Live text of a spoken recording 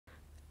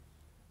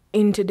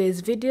In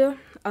today's video,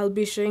 I'll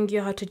be showing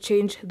you how to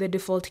change the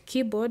default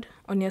keyboard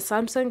on your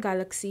Samsung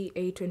Galaxy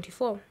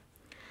A24.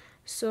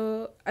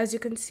 So as you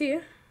can see,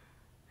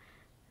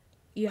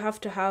 you have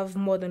to have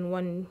more than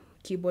one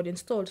keyboard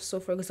installed.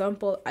 So for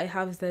example, I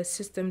have the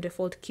system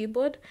default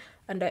keyboard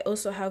and I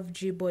also have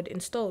Gboard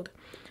installed.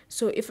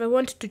 So if I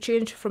want to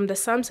change from the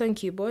Samsung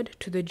keyboard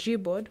to the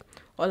Gboard,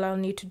 all I'll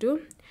need to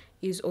do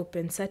is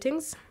open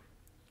Settings.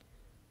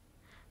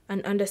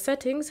 And under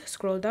Settings,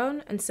 scroll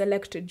down and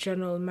select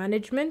General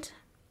Management.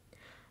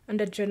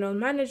 Under General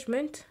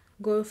Management,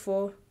 go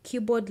for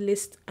Keyboard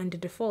List and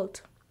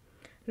Default.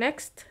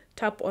 Next,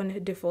 tap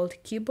on Default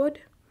Keyboard.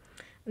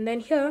 And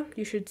then here,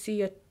 you should see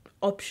your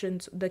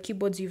options, the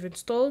keyboards you've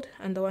installed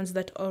and the ones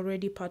that are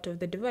already part of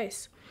the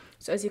device.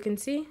 So as you can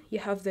see, you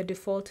have the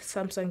default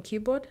Samsung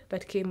keyboard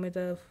that came with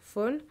the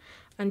phone,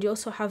 and you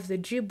also have the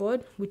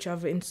Gboard, which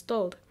I've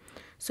installed.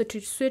 So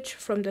to switch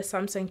from the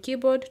Samsung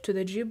keyboard to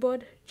the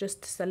Gboard,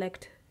 just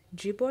select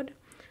Gboard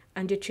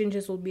and your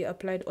changes will be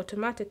applied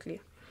automatically.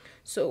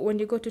 So when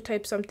you go to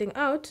type something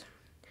out,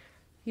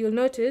 you'll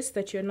notice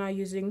that you're now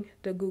using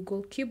the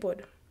Google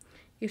keyboard.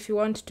 If you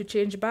want to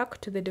change back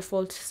to the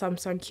default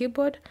Samsung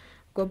keyboard,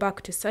 go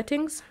back to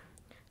Settings,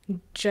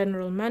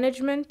 General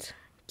Management,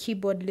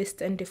 Keyboard List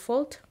and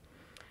Default,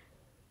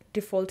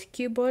 Default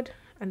Keyboard,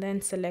 and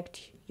then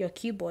select your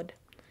keyboard.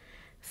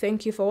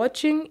 Thank you for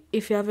watching.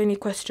 If you have any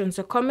questions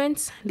or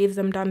comments, leave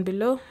them down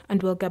below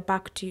and we'll get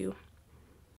back to you.